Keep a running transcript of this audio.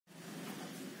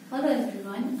Hello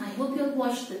everyone, I hope you have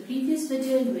watched the previous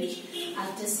video in which I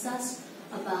have discussed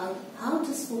about how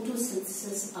does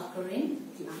photosynthesis occur in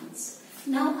plants.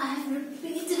 Now I have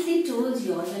repeatedly told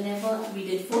you all whenever we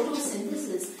did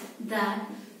photosynthesis that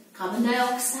carbon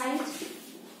dioxide,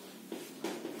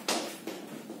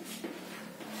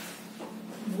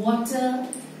 water,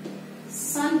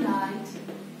 sunlight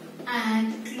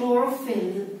and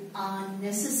chlorophyll are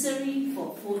necessary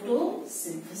for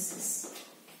photosynthesis.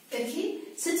 Okay,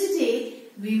 so today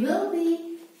we will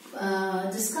be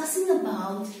discussing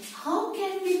about how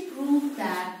can we prove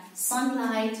that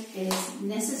sunlight is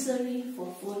necessary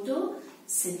for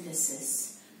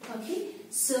photosynthesis. Okay,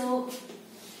 so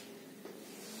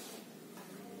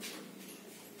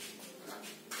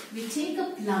we take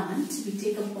a plant, we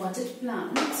take a potted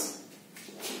plant.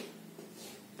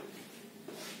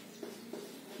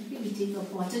 Okay, we take a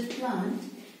potted plant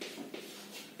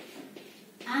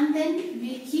and then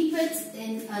we keep it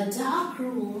in a dark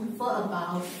room for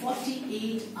about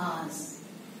 48 hours.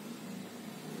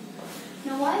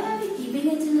 Now why are we keeping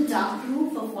it in a dark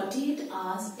room for 48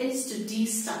 hours is to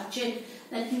de-starch it.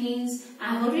 That means,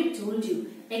 I have already told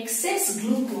you, excess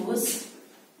glucose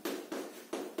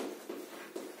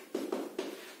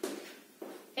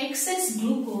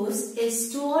is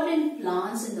stored in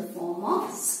plants in the form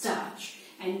of starch,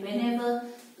 and whenever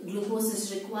glucose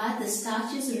is required, the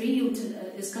starch is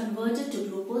converted to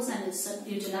glucose and is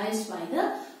utilized by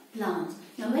the plant.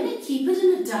 Now when I keep it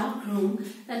in a dark room,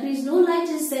 that means no light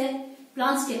is there,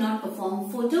 plants cannot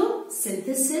perform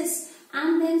photosynthesis,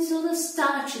 and then so the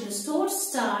starch, the stored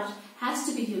starch has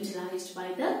to be utilized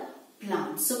by the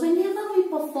plant. So whenever we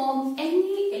perform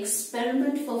any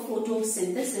experiment for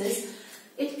photosynthesis,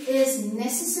 it is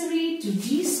necessary to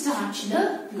de-starch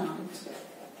the plant.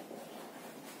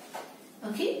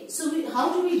 Okay, so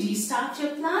how do we de-starch a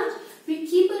plant? We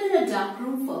keep it in a dark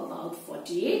room for about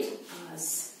 48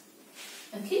 hours.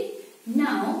 Okay,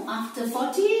 now after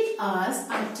 48 hours,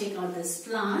 I'll take out this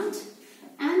plant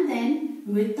and then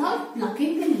without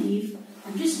plucking the leaf,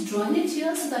 I'm just drawing it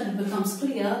here so that it becomes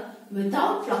clear.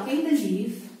 Without plucking the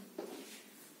leaf,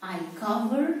 I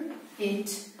cover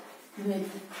it with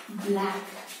black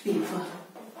paper.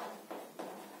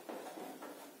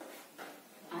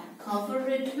 I cover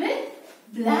it with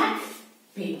black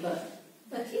paper,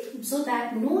 okay, so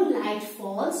that no light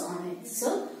falls on it.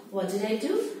 So what did I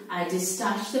do? I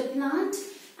discharged the plant,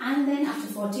 and then after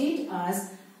 48 hours,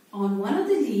 on one of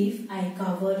the leaf, I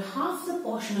covered half the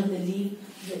portion of the leaf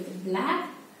with black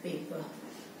paper.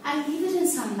 I leave it in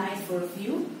sunlight for a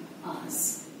few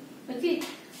hours. Okay,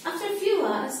 after a few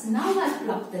hours, now I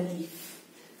pluck the leaf.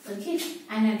 Okay,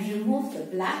 and I remove the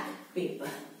black paper.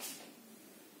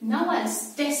 Now I'll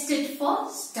test it for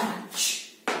starch.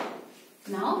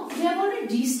 Now we have already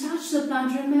de-starched the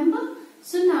plant, remember?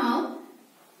 So now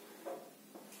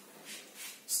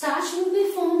starch will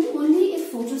be formed only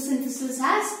if photosynthesis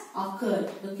has occurred.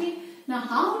 Okay. Now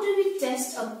how do we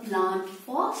test a plant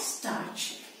for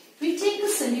starch? We take a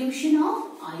solution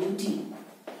of iodine.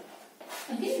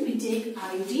 Okay, we take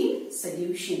iodine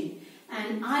solution,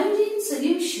 and iodine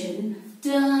solution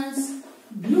turns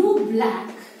blue-black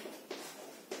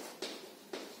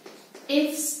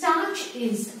if starch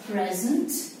is present,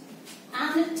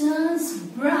 and it turns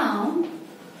brown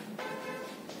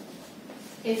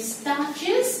if starch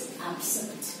is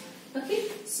absent. Okay,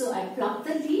 so I pluck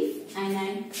the leaf and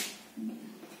I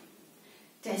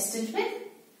test it with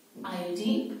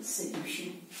iodine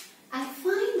solution. I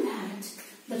find that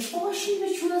the portion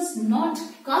which was not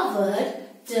covered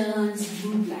turns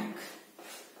blue-black.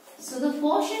 So the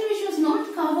portion which was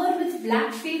not covered with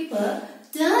black paper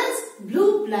turns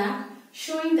blue-black,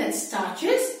 showing that starch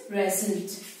is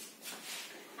present.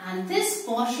 And this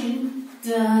portion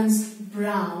turns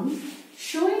brown,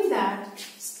 showing that,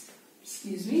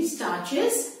 starch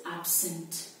is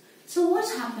absent. So what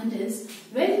happened is,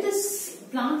 when this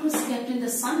plant was kept in the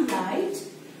sunlight,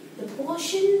 the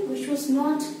portion which was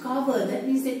not covered, that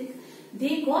means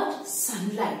they got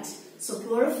sunlight. So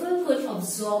chlorophyll could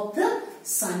absorb the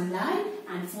sunlight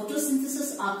and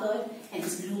photosynthesis occurred,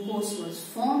 hence glucose was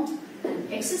formed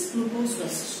and excess glucose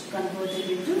was converted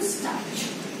into starch.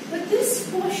 But this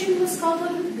portion was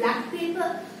covered with black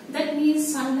paper, that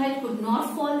means sunlight could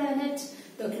not fall on it,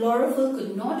 the chlorophyll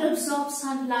could not absorb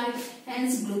sunlight,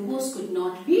 hence glucose could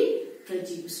not be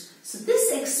produced. So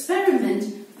this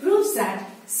experiment proves that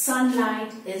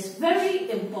sunlight is very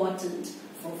important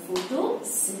for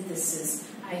photosynthesis.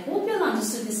 I hope you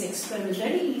understood this experiment.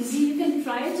 Very easy. You can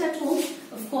try it at home.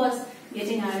 Of course,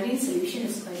 getting iodine solution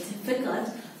is quite difficult,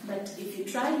 but if you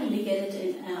try, you may get it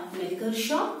in a medical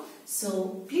shop.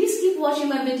 So please keep watching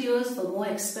my videos for more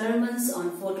experiments on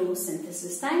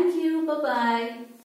photosynthesis. Thank you. Bye-bye.